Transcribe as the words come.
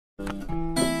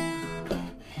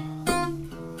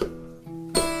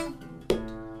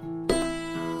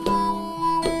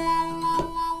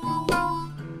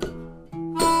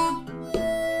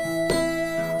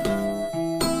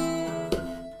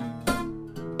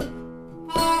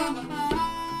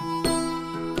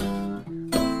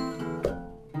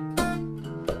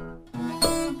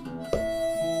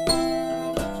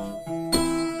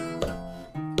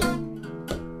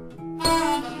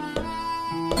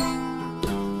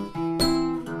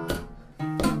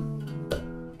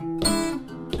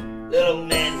Little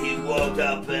man, he walked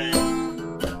up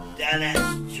and down that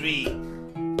street,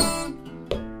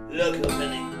 looking for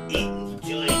an eating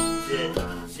joint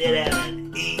to sit down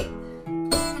and eat.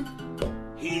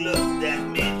 He looked that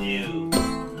menu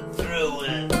through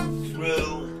and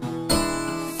through,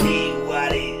 see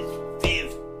what his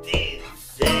 15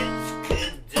 cents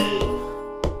could do.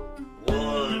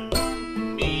 One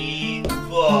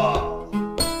meatball.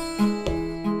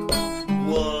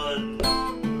 One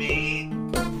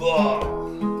meatball.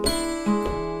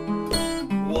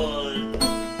 One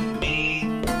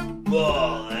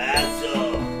meatball, that's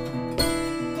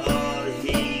all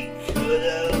he could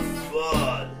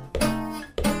afford.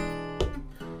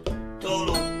 Told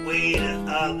the waiter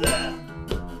of the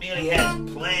meal he had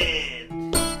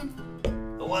planned,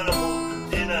 a wonderful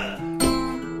dinner,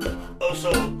 oh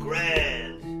so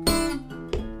grand.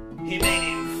 He made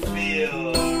him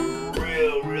feel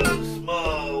real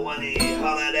small when he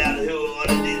hollered out who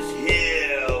ordered this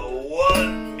here.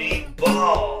 One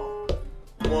meatball.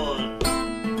 One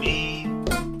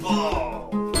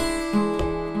meatball.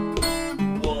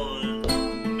 One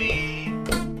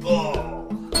meatball.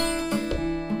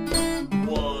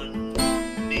 One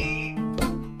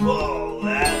meatball.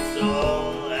 That's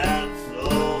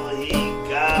all he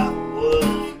got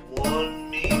was one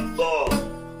meatball.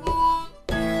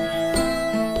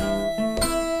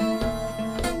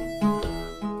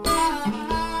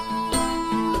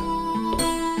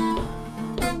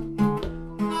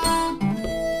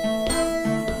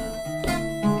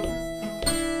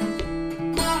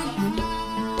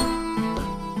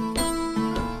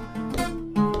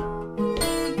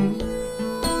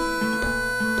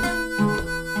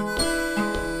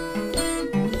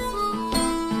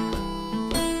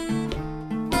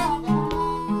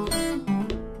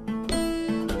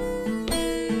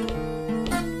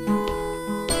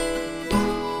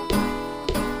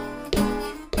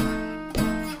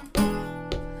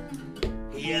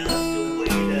 He asked the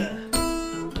waiter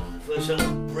for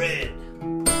some bread.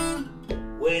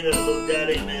 Waiter looked at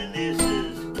him and this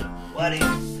is what he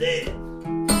said.